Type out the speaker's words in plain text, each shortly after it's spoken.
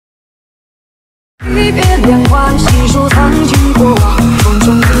离别连环，细数曾经过往，风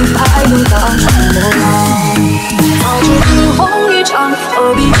中自拍又当成模样。早知惊鸿一场，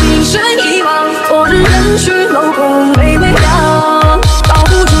何必情深一往？昨日人去楼空微微亮，道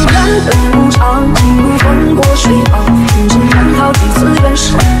不尽缘分无常，情路风过水旁，人生难逃几次人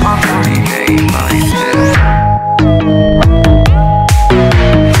生茫茫。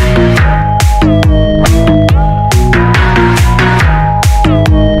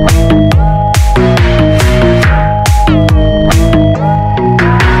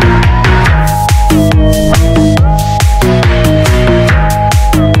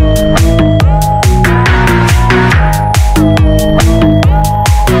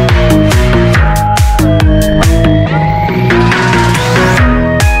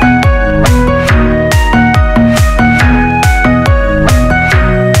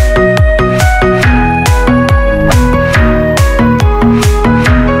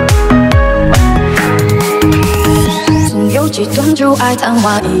就爱昙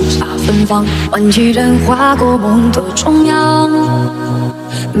花一刹芬芳，换几人划过梦的中央。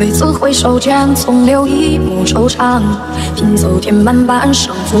每次回首间，总留一抹惆怅，拼凑填满半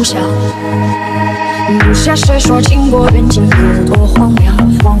生浮想。不屑谁说情过缘尽有多荒凉，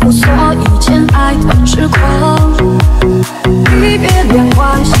恍惚所以间爱的痴狂。离别连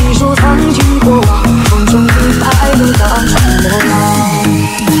环，细数曾经过往，风中自拍又当成模样。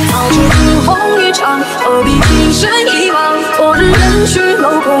早知惊鸿一场，何必情深一往？昨日人去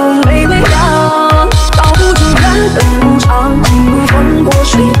楼空微微亮，道不尽缘分无常，情路风过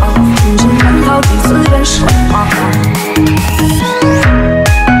水旁，人生难逃几次人生茫茫。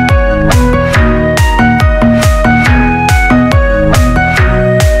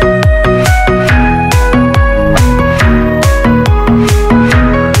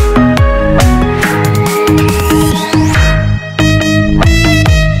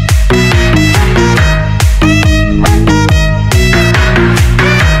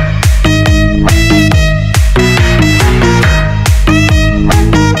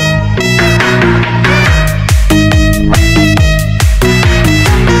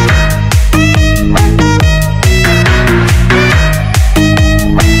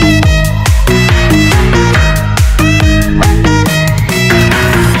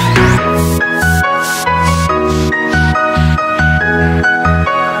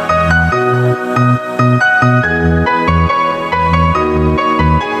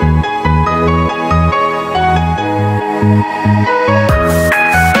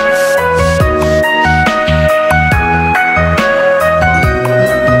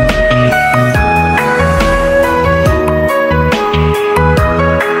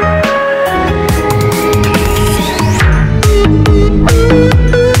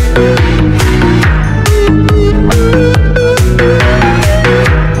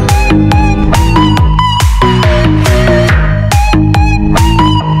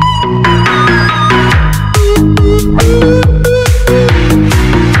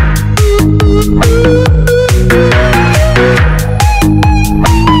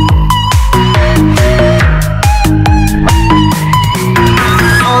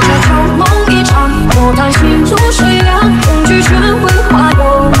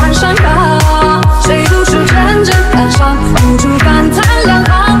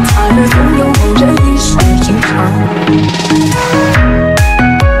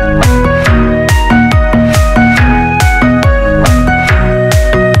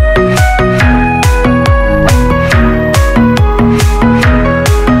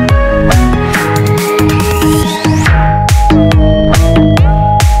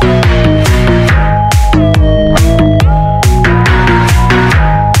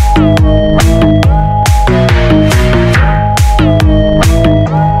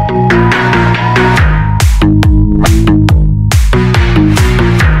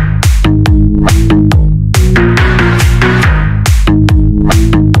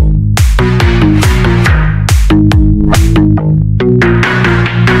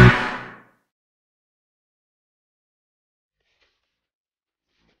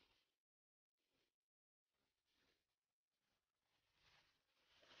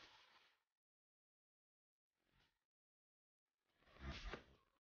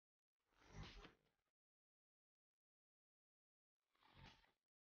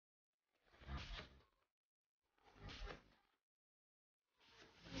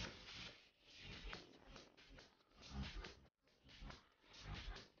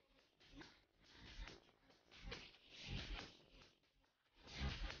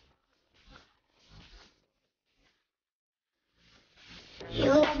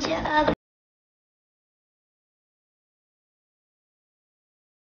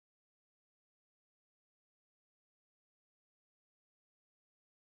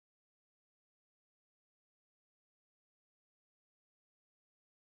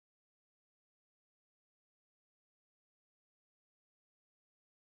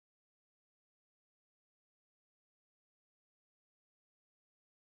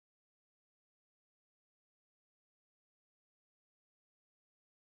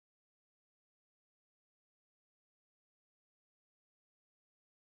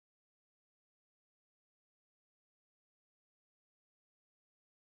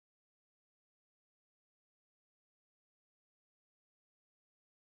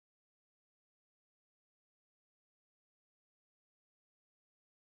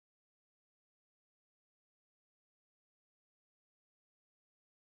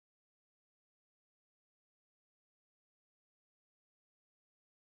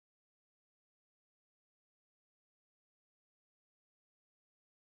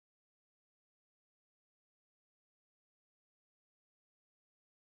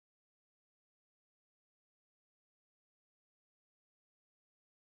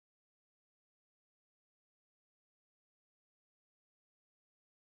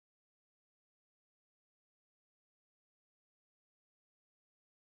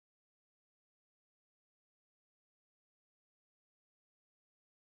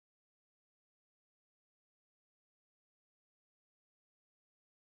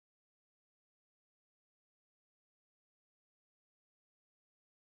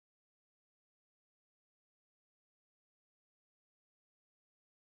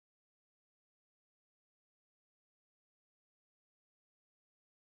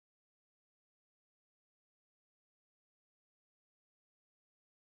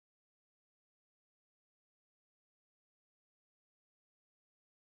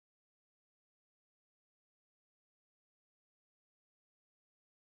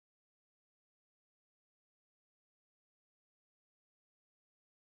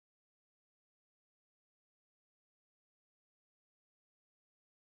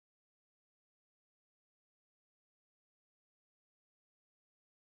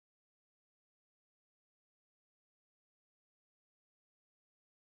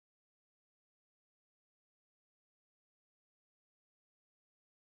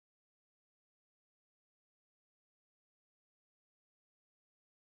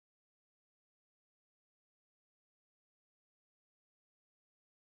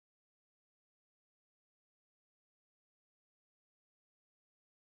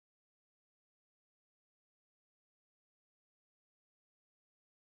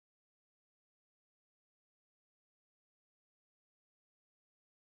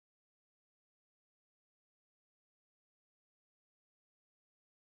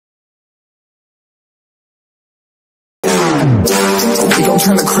We gon'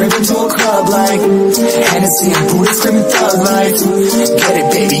 turn the crib into a club like Hennessy and Buddha screaming thug life. Get it,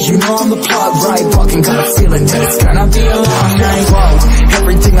 baby, you know I'm the plug, right? Fucking got a feeling that it's gonna be a long night. Whoa,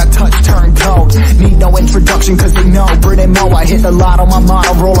 everything I touch turn cold. Need no introduction cause they know Brit and Mo. I hit the lotto, my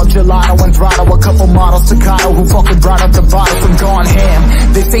motto, roll up gelato and throttle a couple models staccato who fucking brought up the bottle from gone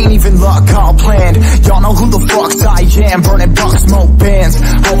ham. This ain't even luck, all planned. Y'all know who the fucks I am. Burning bucks, smoke bands.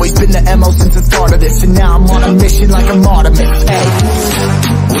 Always been the MO since the start of this, and now I'm on a mission like I'm Artemis. Hey,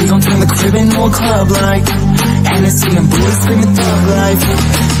 we gon' turn the crib into a club like Hennessy and Buddha screaming thug life.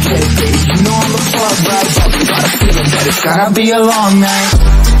 Get it, baby, you know I'm the plug, right? Fucking got a feeling that it's gonna be a long night.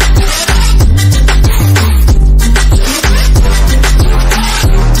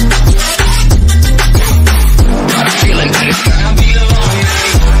 Got a feeling that it's gonna be a long night.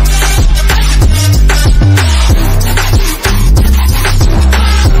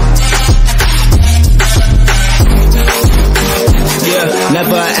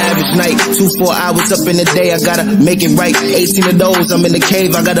 Never an average night, 2-4 hours up in the day, I gotta make it right. 18 of those, I'm in the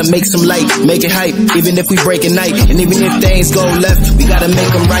cave, I gotta make some light, make it hype, even if we break a night. And even if things go left, we gotta make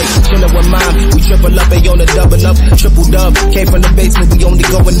them right. Chillin' with mine, we triple up, they on the double up, triple dub. Came from the basement, we only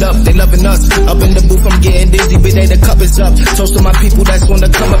going up, they loving us. Up in the booth, I'm getting dizzy, but they the cup is up. Toast to my people that's wanna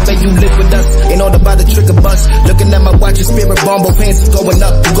come up and you live with us. Ain't all about the trick of bus. Looking at my watch, your spirit bomb, both hands is going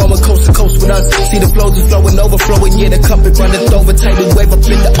up. You going coast to coast with us. See the flows is flowing, overflowing, yeah, the cup is running over, tidal wave up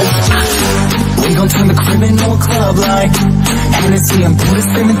in the ocean. We gon' turn the crib into a club like Hennessy and Buddha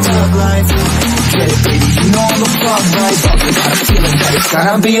screaming thug life. Get it, baby, you know I'm the plug, right? Fucking got a feeling that it's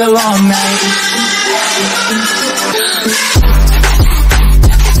gonna be a long night.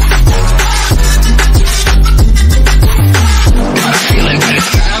 Got a feeling that it's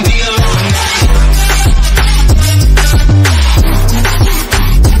gonna be a long night.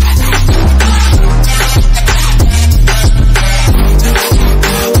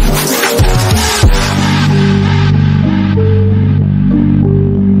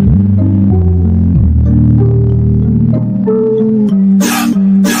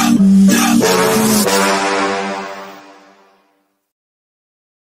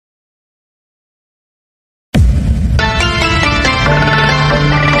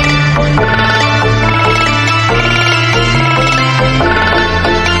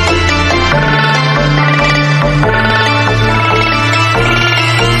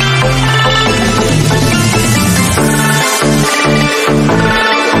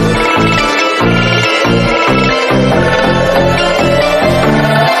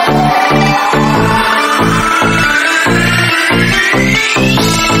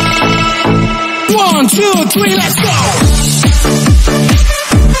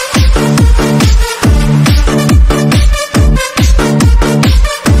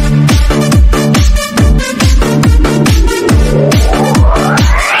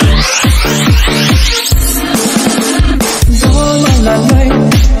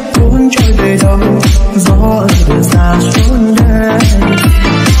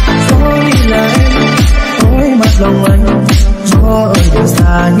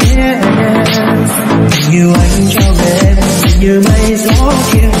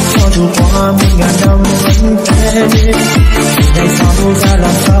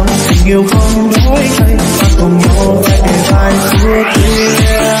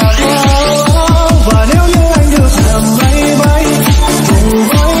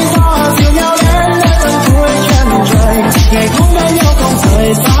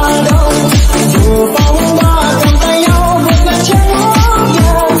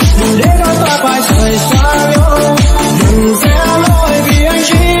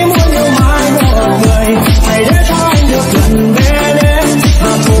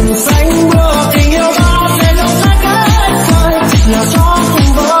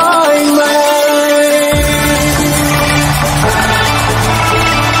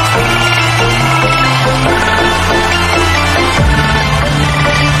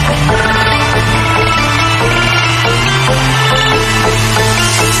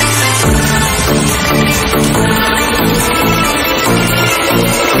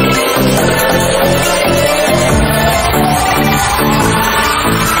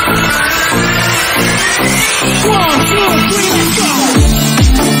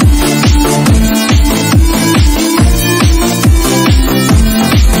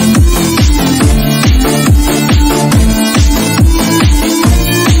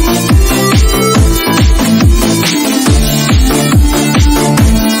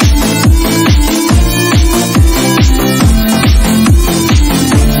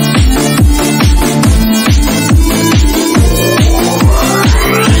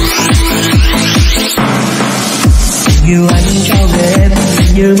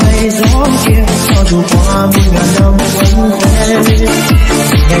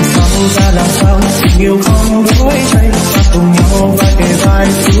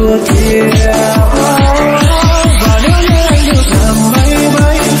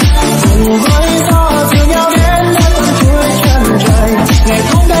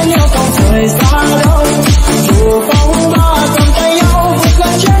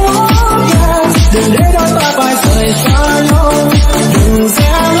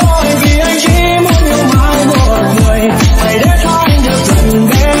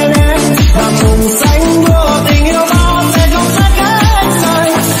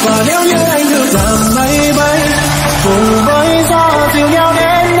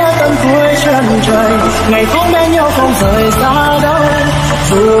 ngày không bên nhau không rời xa đâu.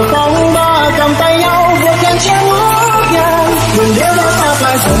 Dù không ba cầm tay nhau vượt trên chiếc ngõ ngang, đừng để lối ta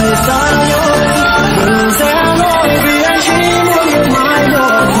phải rời xa nhau. Đừng sẽ nói vì anh chỉ muốn yêu mãi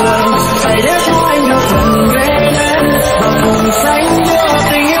một người, hãy để cho anh được gần bên em và cùng sánh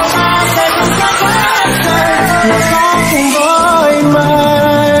đưa tình yêu ta sẽ không cách hết trời mà gió cùng với mây.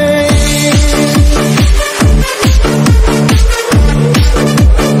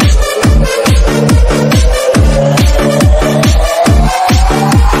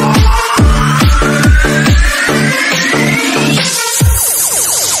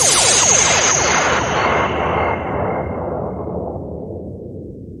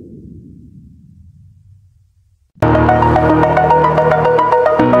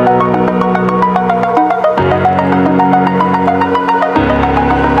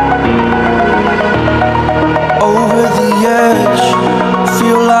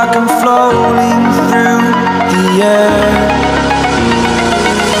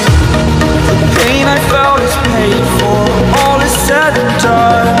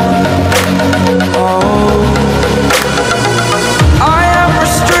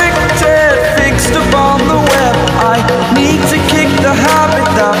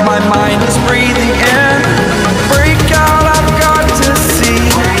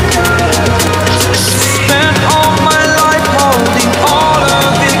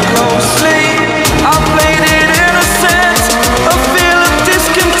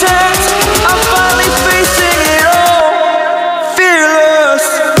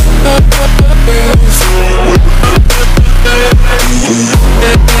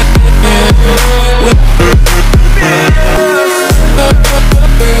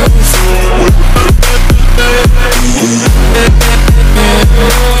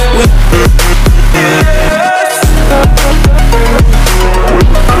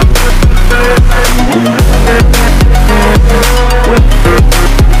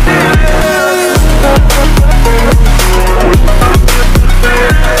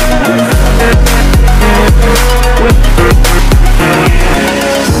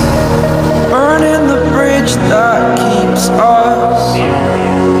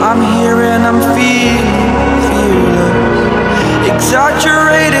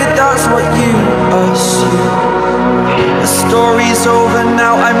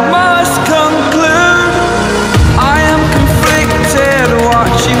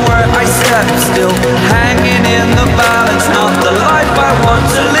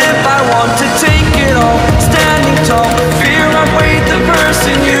 Talk